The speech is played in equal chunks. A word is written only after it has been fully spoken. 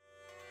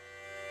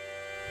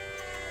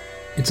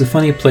It's a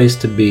funny place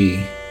to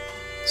be,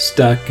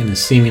 stuck in a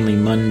seemingly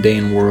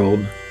mundane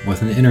world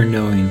with an inner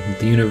knowing that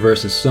the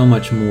universe is so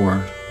much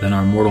more than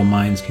our mortal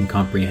minds can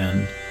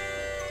comprehend.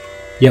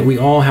 Yet we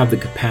all have the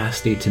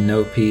capacity to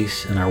know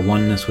peace and our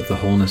oneness with the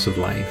wholeness of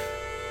life.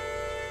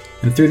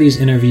 And through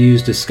these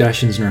interviews,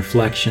 discussions, and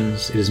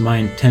reflections, it is my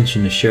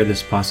intention to share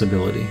this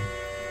possibility.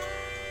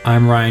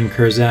 I'm Ryan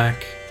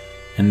Kurzak,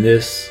 and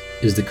this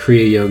is the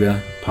Kriya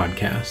Yoga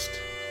Podcast.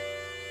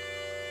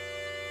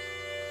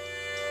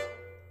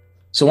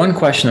 So one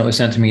question that was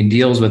sent to me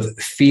deals with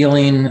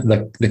feeling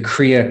the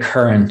Kriya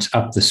current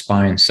up the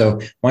spine. So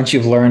once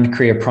you've learned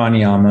Kriya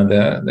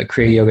Pranayama, the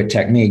Kriya Yoga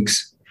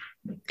techniques,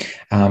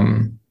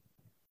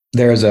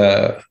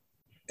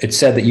 it's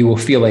said that you will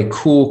feel a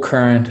cool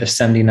current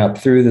ascending up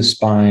through the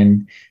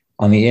spine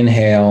on the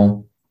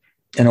inhale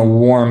and a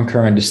warm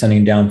current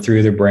descending down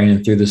through the brain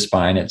and through the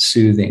spine. It's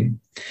soothing.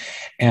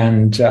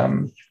 And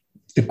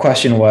the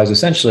question was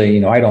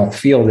essentially, I don't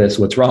feel this.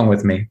 What's wrong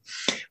with me?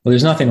 Well,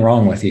 there's nothing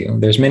wrong with you.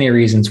 There's many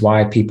reasons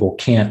why people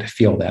can't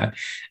feel that.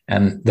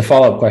 And the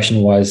follow-up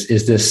question was,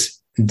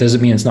 does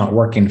it mean it's not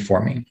working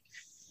for me?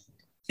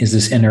 Is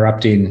this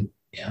interrupting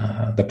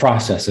the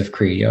process of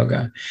Kriya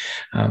Yoga?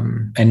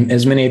 And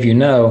as many of you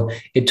know,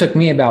 it took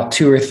me about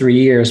 2 or 3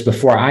 years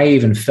before I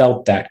even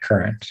felt that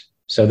current.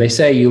 So they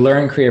say you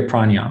learn Kriya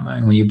Pranayama,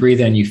 and when you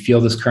breathe in, you feel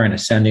this current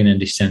ascending and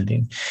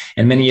descending.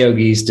 And many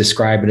yogis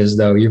describe it as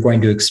though you're going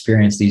to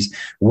experience these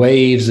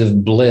waves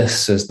of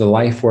bliss as the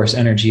life force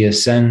energy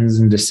ascends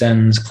and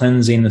descends,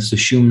 cleansing the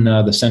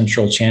sushumna, the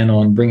central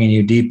channel, and bringing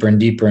you deeper and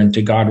deeper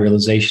into God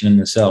realization in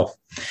the self.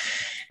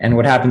 And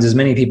what happens is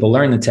many people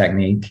learn the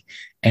technique,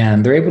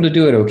 and they're able to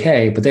do it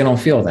okay, but they don't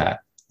feel that.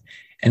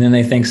 And then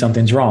they think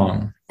something's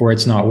wrong or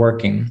it's not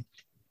working.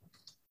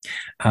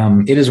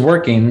 It is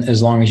working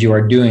as long as you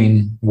are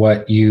doing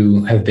what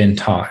you have been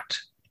taught.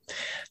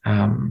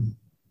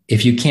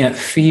 If you can't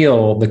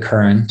feel the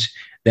current,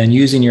 then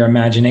using your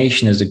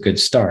imagination is a good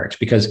start,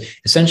 because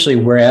essentially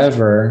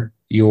wherever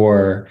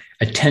your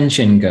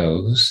attention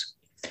goes,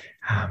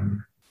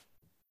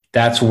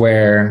 that's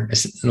where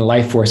the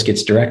life force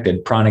gets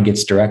directed, prana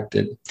gets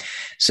directed.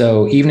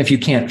 So even if you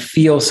can't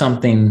feel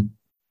something,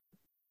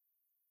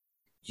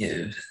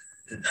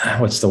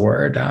 what's the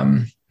word?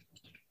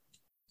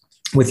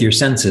 With your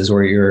senses,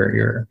 or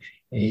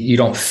you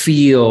don't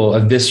feel a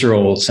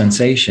visceral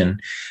sensation,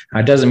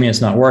 it doesn't mean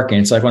it's not working.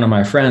 It's like one of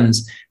my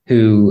friends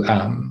who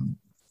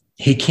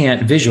he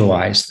can't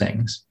visualize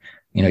things.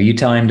 You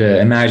tell him to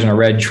imagine a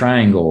red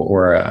triangle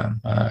or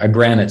a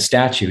granite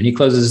statue, and he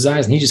closes his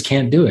eyes and he just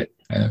can't do it.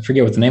 I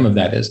forget what the name of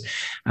that is.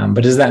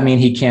 But does that mean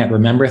he can't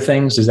remember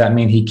things? Does that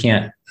mean he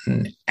can't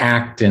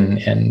act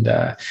and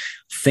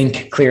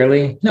think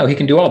clearly? No, he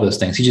can do all those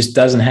things. He just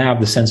doesn't have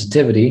the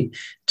sensitivity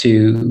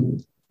to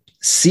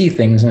see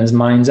things in his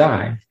mind's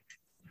eye.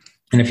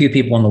 And a few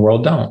people in the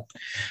world don't.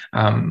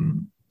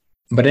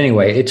 But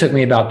anyway, it took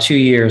me about 2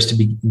 years to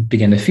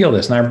begin to feel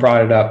this. And I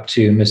brought it up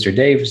to Mr.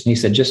 Davis, and he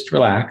said, just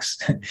relax.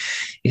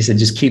 He said,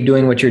 just keep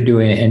doing what you're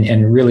doing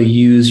and really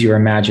use your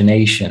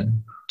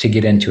imagination to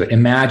get into it.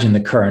 Imagine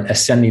the current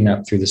ascending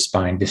up through the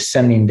spine,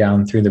 descending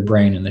down through the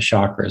brain and the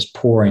chakras,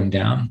 pouring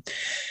down.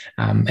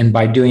 And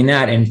by doing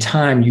that, in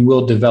time, you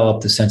will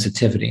develop the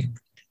sensitivity.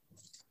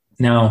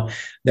 Now,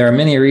 there are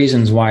many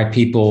reasons why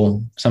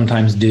people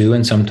sometimes do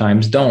and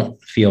sometimes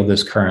don't feel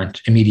this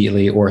current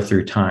immediately or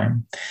through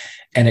time.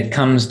 And it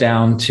comes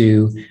down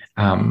to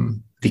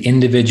the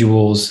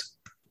individual's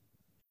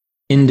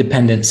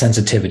independent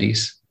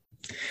sensitivities.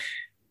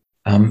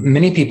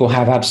 Many people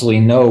have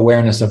absolutely no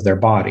awareness of their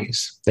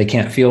bodies. They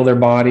can't feel their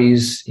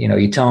bodies.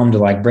 You tell them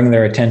to bring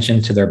their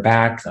attention to their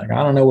back. I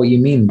don't know what you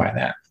mean by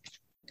that.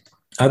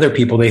 Other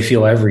people, they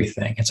feel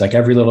everything. It's like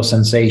every little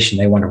sensation.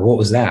 They wonder, what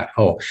was that?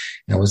 Oh,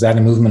 was that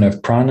a movement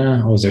of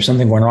prana? Was there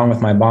something going wrong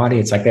with my body?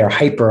 It's like they're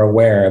hyper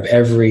aware of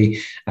every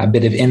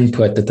bit of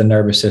input that the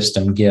nervous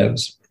system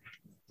gives.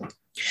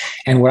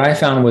 And what I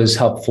found was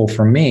helpful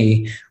for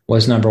me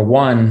was, number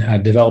one,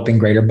 developing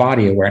greater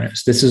body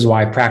awareness. This is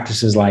why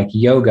practices like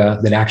yoga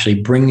that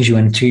actually brings you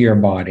into your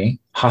body,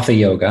 hatha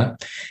yoga,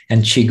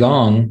 and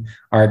qigong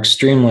are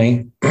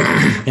extremely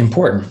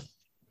important,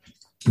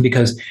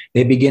 because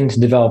they begin to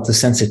develop the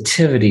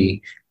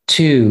sensitivity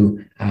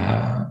to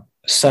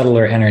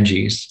subtler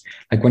energies.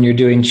 Like when you're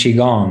doing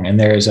qigong and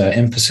there's an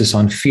emphasis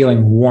on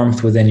feeling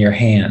warmth within your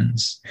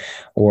hands,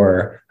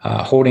 or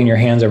holding your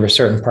hands over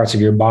certain parts of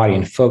your body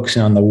and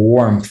focusing on the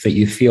warmth that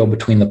you feel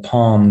between the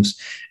palms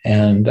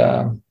and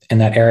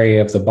that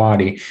area of the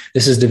body.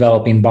 This is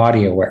developing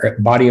body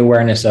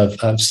awareness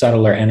of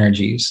subtler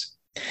energies.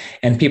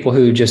 And people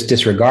who just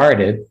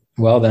disregard it,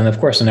 well, then of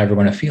course they're never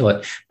going to feel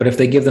it. But if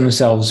they give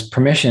themselves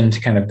permission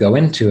to kind of go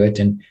into it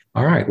and,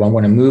 all right, well, I'm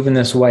going to move in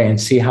this way and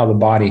see how the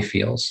body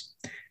feels.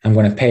 I'm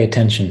going to pay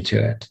attention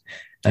to it.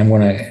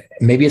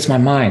 Maybe it's my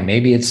mind.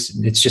 Maybe it's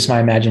just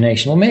my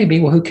imagination.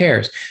 Well, who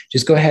cares?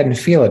 Just go ahead and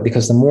feel it,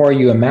 because the more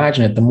you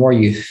imagine it, the more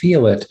you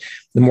feel it,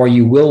 the more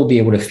you will be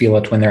able to feel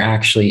it when there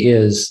actually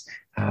is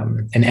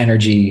an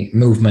energy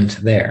movement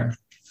there.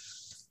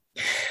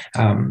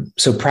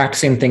 So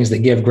practicing things that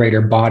give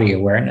greater body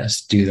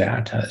awareness, do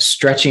that.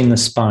 Stretching the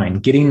spine,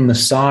 getting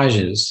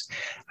massages,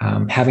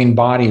 having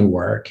body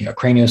work,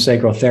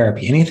 craniosacral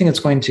therapy, anything that's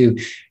going to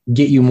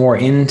get you more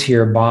into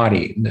your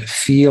body,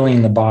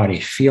 feeling the body,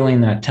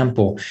 feeling that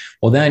temple,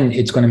 well, then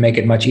it's going to make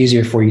it much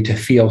easier for you to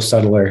feel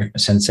subtler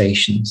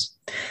sensations.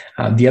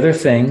 The other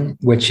thing,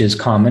 which is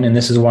common, and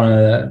this is one of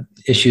the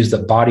issues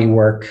that body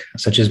work,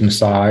 such as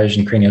massage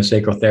and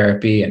craniosacral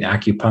therapy and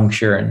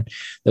acupuncture and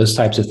those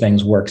types of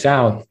things works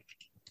out,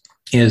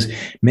 is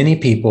many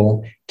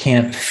people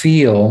can't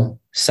feel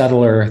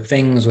subtler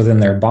things within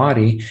their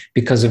body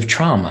because of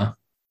trauma,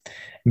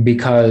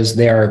 because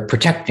they are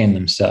protecting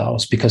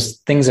themselves, because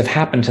things have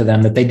happened to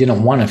them that they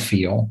didn't want to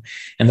feel,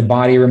 and the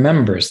body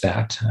remembers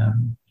that.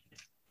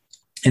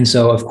 And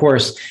so, of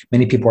course,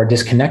 many people are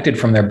disconnected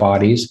from their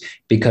bodies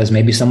because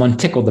maybe someone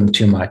tickled them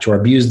too much or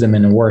abused them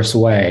in a worse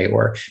way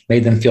or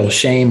made them feel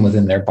shame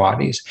within their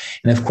bodies.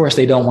 And of course,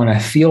 they don't want to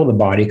feel the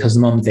body, because the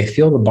moment they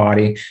feel the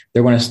body,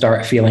 they're going to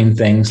start feeling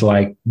things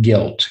like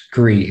guilt,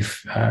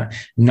 grief,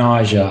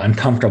 nausea,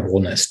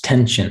 uncomfortableness,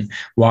 tension.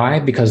 Why?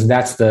 Because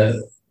that's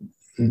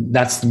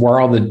where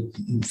all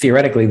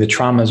theoretically the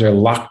traumas are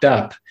locked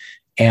up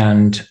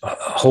and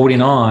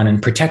holding on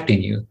and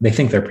protecting you. They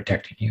think they're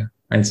protecting you.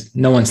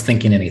 No one's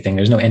thinking anything.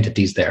 There's no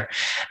entities there.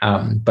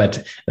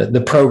 But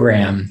the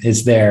program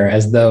is there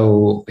as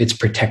though it's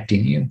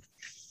protecting you.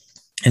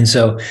 And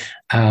so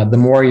the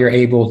more you're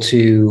able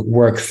to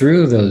work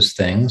through those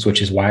things,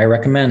 which is why I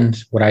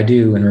recommend what I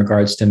do in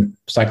regards to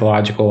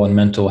psychological and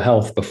mental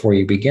health before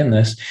you begin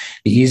this,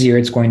 the easier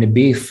it's going to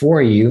be for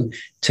you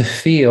to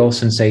feel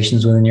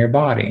sensations within your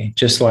body.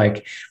 Just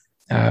like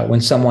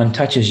when someone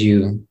touches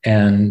you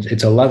and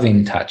it's a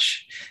loving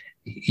touch,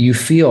 you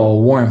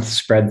feel warmth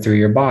spread through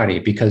your body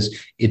because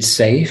it's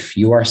safe.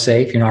 You are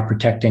safe. You're not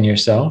protecting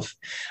yourself.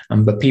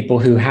 But people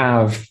who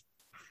have,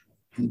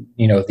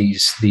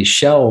 these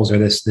shells or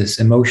this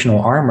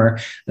emotional armor,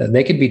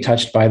 they could be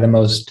touched by the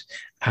most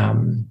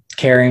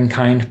caring,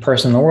 kind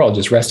person in the world,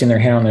 just resting their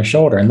hand on their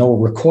shoulder, and they'll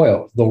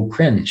recoil, they'll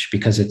cringe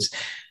because it's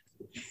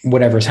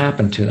whatever's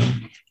happened to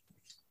them.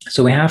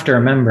 So we have to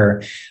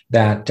remember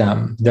that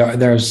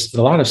there's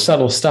a lot of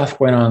subtle stuff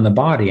going on in the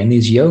body, and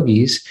these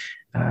yogis,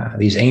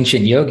 these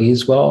ancient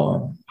yogis,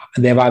 well,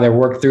 they've either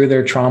worked through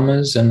their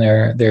traumas and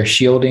their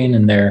shielding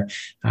and their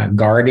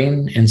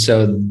guarding, and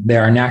so they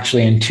are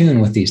naturally in tune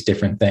with these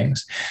different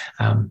things.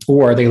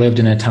 Or they lived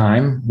in a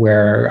time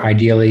where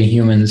ideally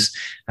humans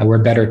were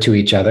better to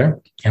each other,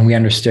 and we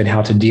understood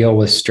how to deal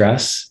with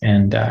stress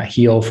and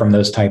heal from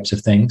those types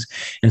of things.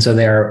 And so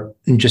they're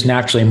just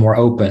naturally more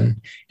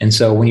open. And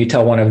so when you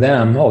tell one of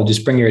them, oh,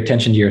 just bring your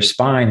attention to your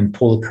spine and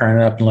pull the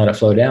current up and let it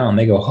flow down,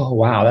 they go, oh,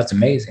 wow, that's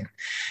amazing,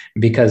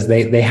 because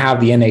they have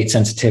the innate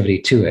sensitivity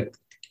to it.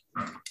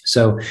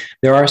 So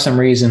there are some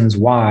reasons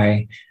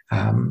why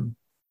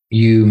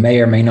you may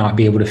or may not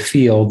be able to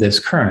feel this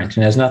current.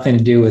 And it has nothing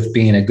to do with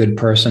being a good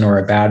person or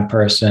a bad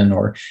person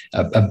or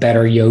a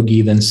better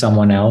yogi than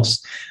someone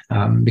else,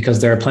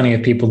 because there are plenty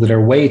of people that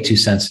are way too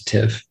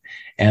sensitive,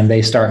 and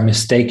they start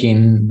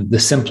mistaking the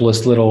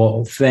simplest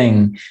little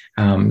thing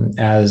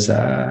as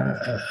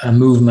a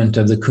movement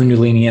of the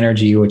Kundalini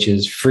energy, which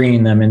is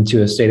freeing them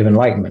into a state of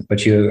enlightenment.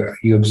 But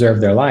you observe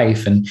their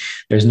life, and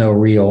there's no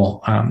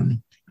real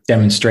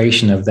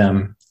demonstration of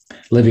them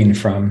living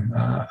from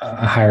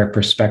a higher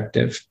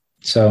perspective.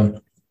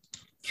 So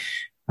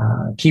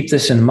keep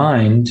this in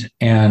mind.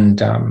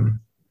 And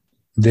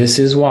this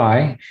is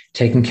why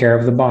taking care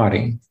of the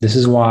body, this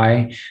is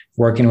why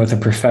working with a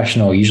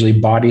professional, usually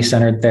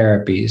body-centered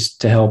therapies,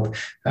 to help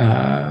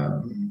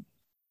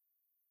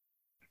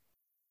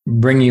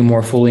bring you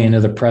more fully into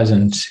the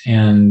present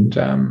and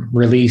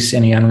release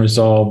any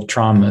unresolved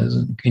traumas,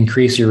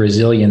 increase your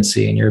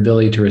resiliency and your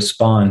ability to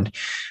respond.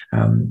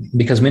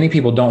 Because many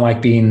people don't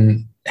like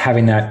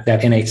having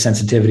that innate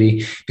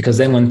sensitivity, because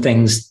then when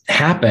things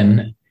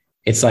happen,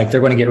 it's like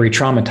they're going to get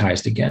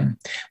re-traumatized again.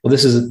 Well,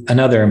 this is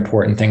another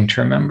important thing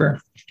to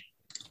remember.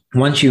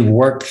 Once you've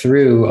worked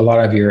through a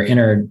lot of your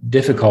inner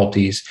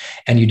difficulties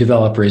and you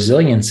develop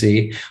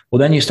resiliency, well,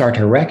 then you start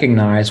to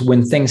recognize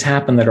when things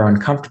happen that are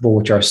uncomfortable,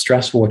 which are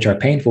stressful, which are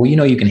painful,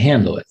 you can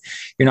handle it.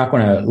 You're not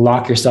going to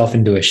lock yourself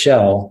into a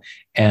shell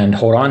and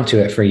hold on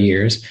to it for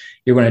years.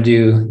 You're going to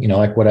do,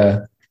 like what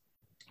a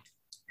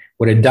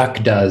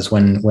duck does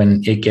when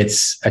it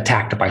gets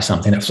attacked by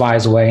something. It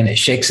flies away and it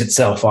shakes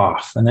itself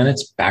off, and then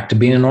it's back to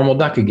being a normal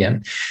duck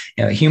again.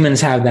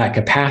 Humans have that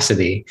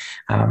capacity.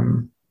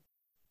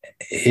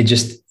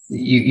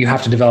 You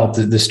have to develop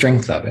the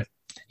strength of it.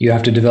 You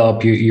have to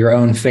develop your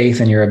own faith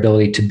and your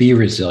ability to be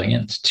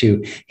resilient,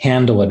 to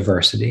handle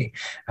adversity.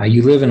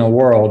 You live in a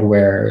world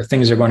where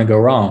things are going to go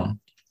wrong.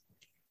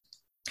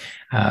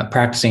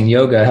 Practicing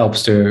yoga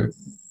helps to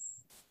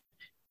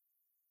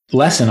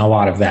lessen a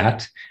lot of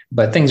that,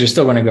 but things are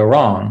still going to go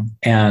wrong,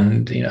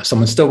 and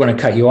someone's still going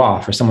to cut you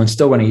off, or someone's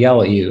still going to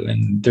yell at you,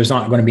 and there's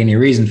not going to be any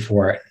reason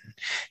for it.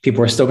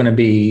 People are still going to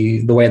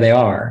be the way they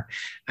are.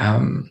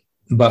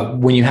 But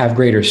when you have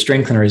greater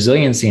strength and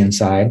resiliency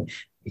inside,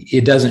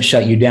 it doesn't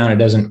shut you down. It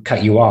doesn't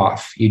cut you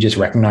off. You just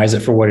recognize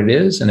it for what it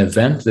is, an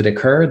event that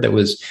occurred that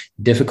was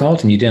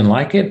difficult and you didn't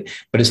like it,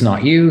 but it's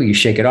not you. You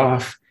shake it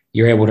off.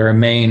 You're able to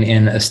remain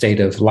in a state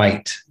of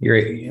light, your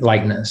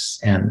lightness,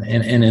 and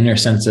an inner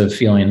sense of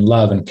feeling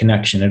love and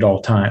connection at all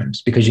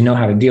times, because you know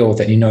how to deal with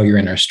it. You know your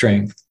inner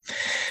strength.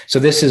 So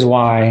this is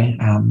why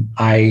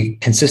I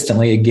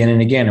consistently, again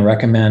and again,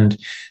 recommend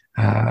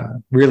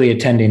really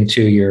attending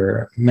to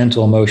your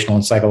mental, emotional,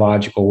 and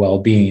psychological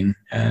well-being,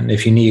 and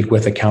if you need,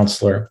 with a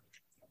counselor,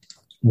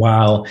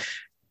 while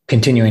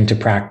continuing to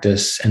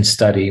practice and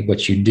study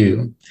what you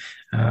do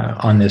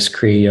on this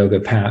Kriya Yoga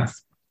path.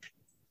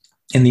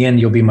 In the end,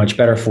 you'll be much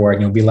better for it,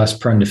 and you'll be less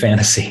prone to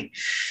fantasy,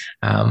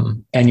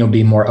 and you'll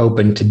be more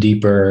open to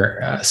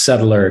deeper,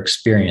 subtler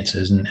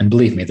experiences. And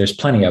believe me, there's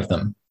plenty of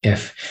them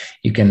if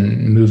you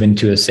can move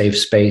into a safe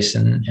space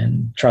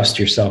and trust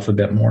yourself a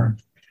bit more.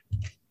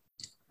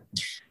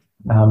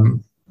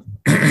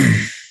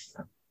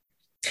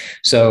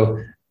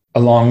 So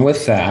along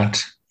with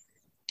that,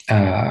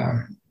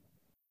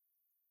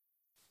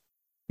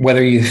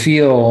 whether you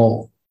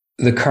feel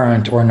the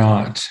current or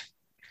not,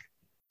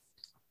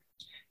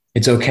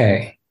 it's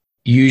okay.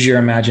 Use your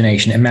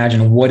imagination.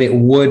 Imagine what it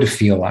would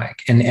feel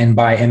like. And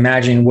by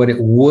imagining what it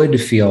would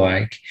feel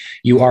like,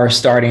 you are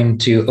starting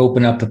to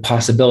open up the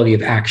possibility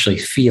of actually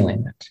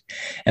feeling it.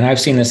 And I've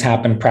seen this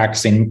happen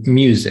practicing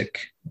music.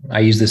 I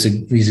use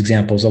these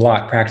examples a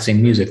lot,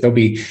 practicing music. There'll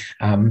be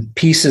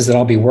pieces that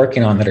I'll be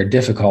working on that are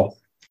difficult.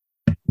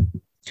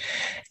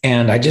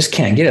 And I just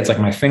can't get it. It's like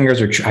my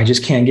fingers I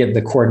just can't get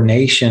the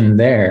coordination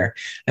there.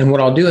 And what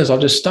I'll do is I'll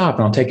just stop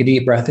and I'll take a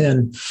deep breath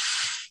in.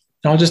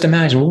 And I'll just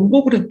imagine, well,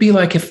 what would it be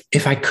like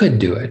if I could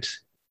do it?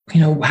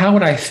 You know, how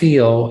would I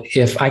feel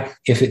if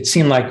it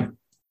seemed like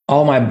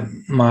all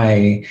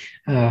I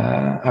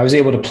was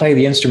able to play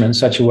the instrument in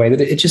such a way that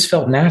it just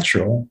felt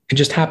natural. It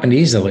just happened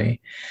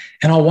easily.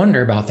 And I'll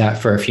wonder about that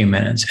for a few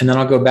minutes. And then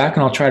I'll go back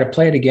and I'll try to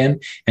play it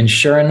again. And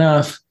sure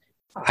enough,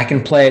 I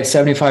can play it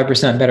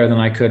 75% better than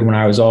I could when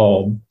I was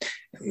all,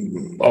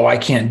 oh, I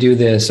can't do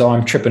this. Oh,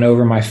 I'm tripping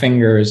over my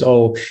fingers.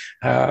 Oh,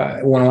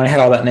 when I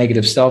had all that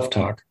negative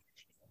self-talk.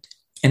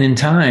 And in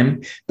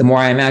time, the more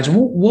I imagine,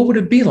 well, what would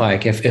it be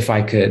like if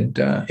I could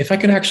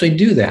actually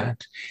do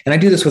that? And I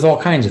do this with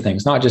all kinds of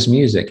things, not just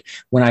music.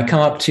 When I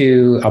come up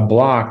to a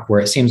block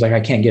where it seems like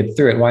I can't get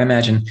through it, well, I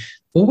imagine,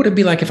 what would it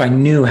be like if I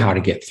knew how to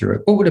get through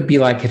it? What would it be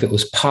like if it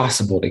was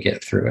possible to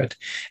get through it?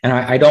 And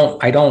I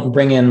don't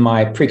bring in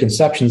my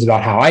preconceptions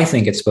about how I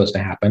think it's supposed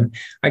to happen.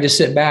 I just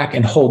sit back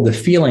and hold the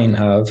feeling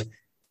of,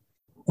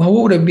 well,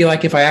 what would it be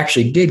like if I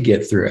actually did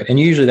get through it? And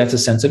usually that's a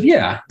sense of,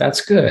 yeah,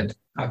 that's good.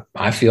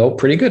 I feel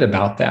pretty good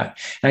about that.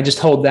 And I just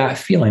hold that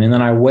feeling. And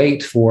then I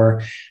wait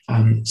for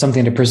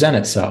something to present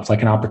itself,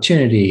 like an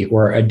opportunity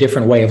or a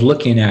different way of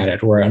looking at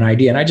it or an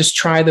idea. And I just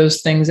try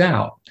those things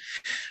out.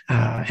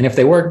 And if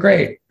they work,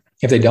 great.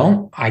 If they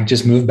don't, I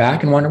just move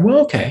back and wonder, well,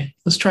 okay,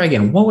 let's try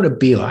again. What would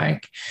it be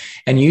like?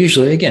 And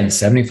usually, again,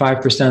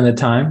 75% of the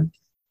time,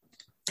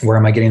 where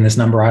am I getting this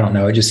number? I don't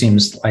know. It just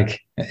seems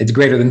like it's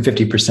greater than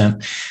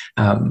 50%.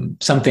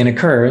 Something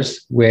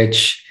occurs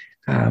which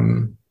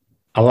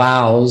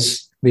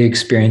allows the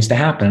experience to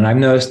happen. And I've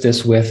noticed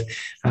this with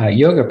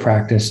yoga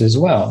practice as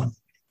well.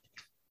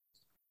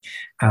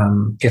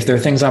 If there are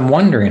things I'm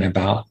wondering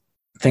about,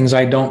 things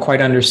I don't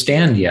quite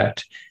understand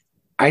yet,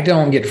 I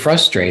don't get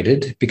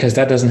frustrated, because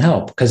that doesn't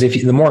help. Because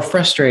the more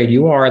frustrated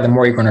you are, the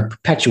more you're going to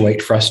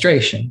perpetuate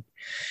frustration.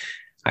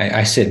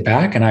 I sit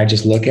back and I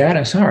just look at it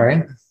and say, all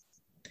right,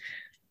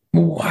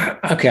 well,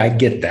 okay, I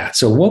get that.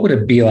 So what would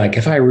it be like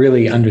if I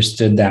really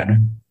understood that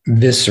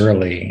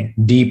viscerally,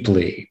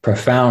 deeply,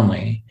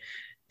 profoundly,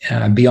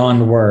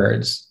 beyond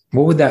words?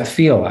 What would that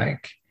feel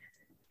like?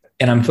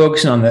 And I'm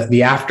focusing on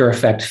the after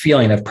effect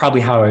feeling of probably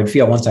how I would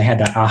feel once I had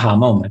that aha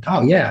moment.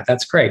 Oh, yeah,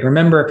 that's great.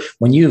 Remember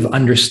when you've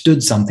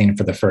understood something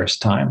for the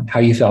first time, how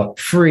you felt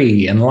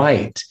free and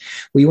light.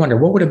 Well, you wonder,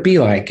 what would it be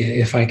like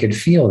if I could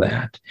feel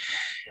that,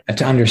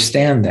 to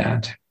understand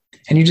that?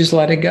 And you just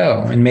let it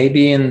go. And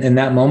maybe in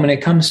that moment,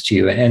 it comes to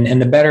you. And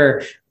the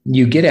better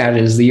you get at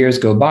it as the years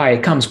go by,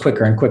 it comes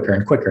quicker and quicker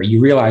and quicker.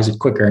 You realize it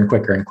quicker and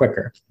quicker and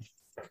quicker.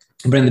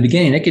 But in the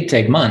beginning, it could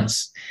take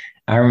months.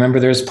 I remember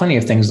there's plenty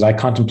of things that I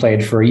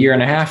contemplated for a year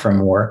and a half or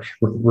more,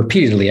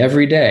 repeatedly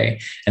every day.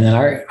 And then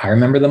I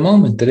remember the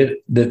moment that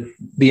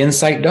the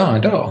insight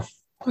dawned. Oh,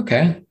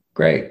 okay,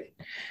 great.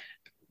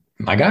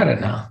 I got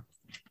it now.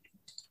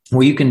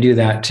 Well, you can do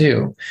that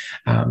too.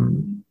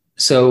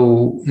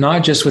 So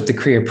not just with the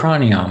Kriya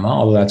Pranayama,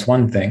 although that's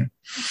one thing,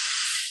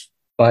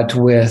 but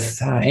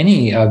with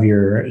any of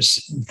your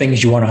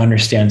things you want to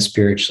understand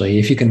spiritually,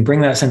 if you can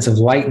bring that sense of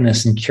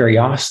lightness and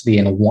curiosity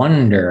and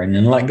wonder, and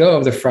then let go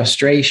of the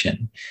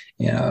frustration,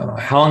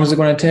 how long is it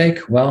going to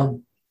take? Well,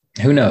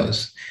 who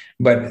knows?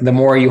 But the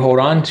more you hold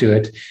on to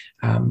it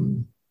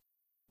and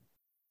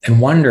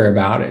wonder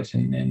about it,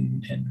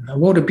 and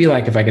what would it be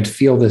like if I could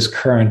feel this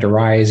current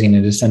arising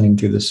and descending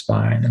through the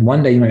spine? And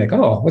one day you might be like,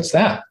 oh, what's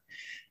that?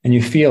 And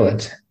you feel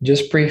it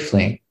just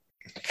briefly.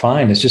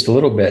 Fine, it's just a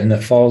little bit, and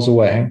it falls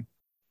away.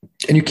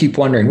 And you keep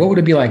wondering, what would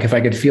it be like if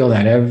I could feel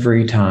that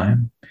every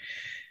time?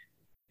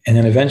 And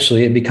then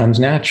eventually it becomes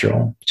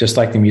natural, just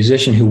like the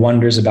musician who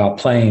wonders about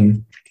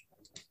playing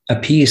a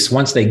piece.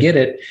 Once they get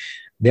it,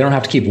 they don't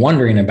have to keep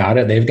wondering about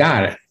it. They've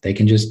got it. They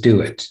can just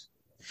do it.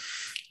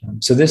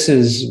 So this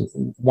is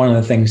one of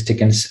the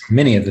things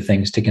many of the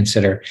things to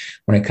consider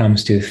when it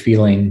comes to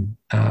feeling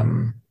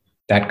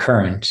that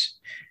current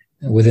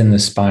within the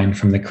spine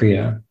from the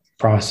Kriya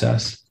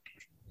process.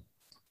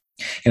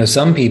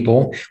 Some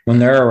people, when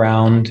they're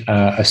around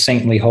a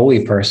saintly,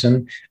 holy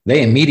person,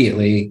 they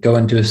immediately go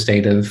into a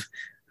state of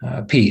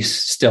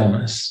peace,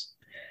 stillness.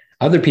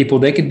 Other people,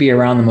 they could be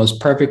around the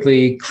most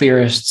perfectly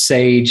clearest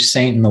sage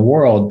saint in the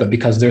world, but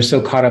because they're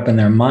so caught up in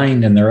their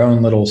mind and their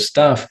own little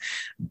stuff,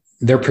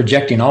 they're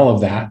projecting all of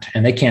that,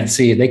 and they can't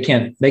see it.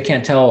 They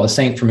can't tell a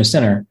saint from a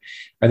sinner,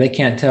 or they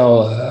can't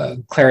tell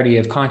clarity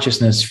of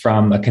consciousness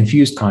from a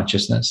confused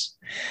consciousness.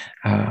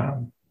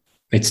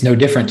 It's no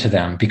different to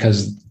them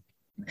because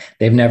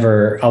they've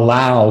never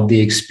allowed the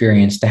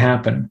experience to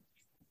happen.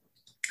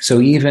 So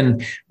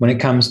even when it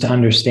comes to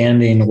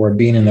understanding or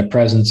being in the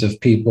presence of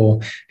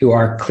people who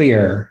are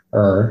clear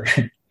or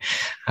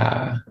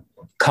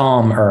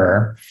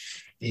calmer,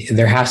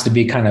 there has to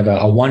be kind of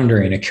a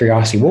wondering, a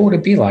curiosity. What would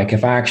it be like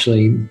if I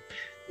actually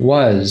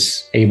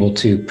was able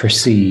to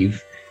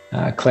perceive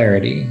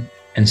clarity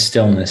and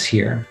stillness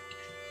here?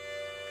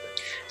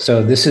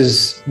 So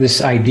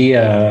this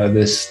idea,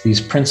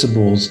 these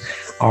principles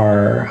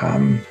are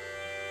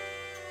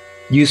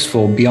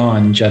useful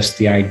beyond just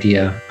the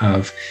idea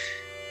of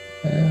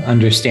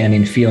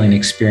understanding, feeling,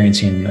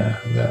 experiencing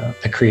the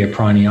Kriya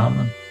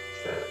Pranayama.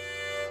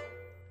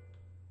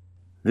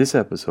 This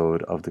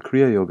episode of the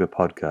Kriya Yoga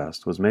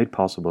podcast was made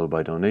possible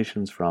by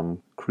donations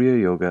from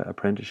Kriya Yoga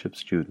apprenticeship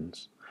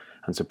students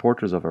and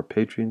supporters of our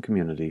Patreon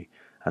community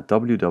at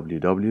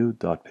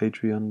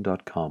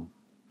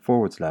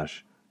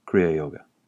www.patreon.com/Kriya Yoga.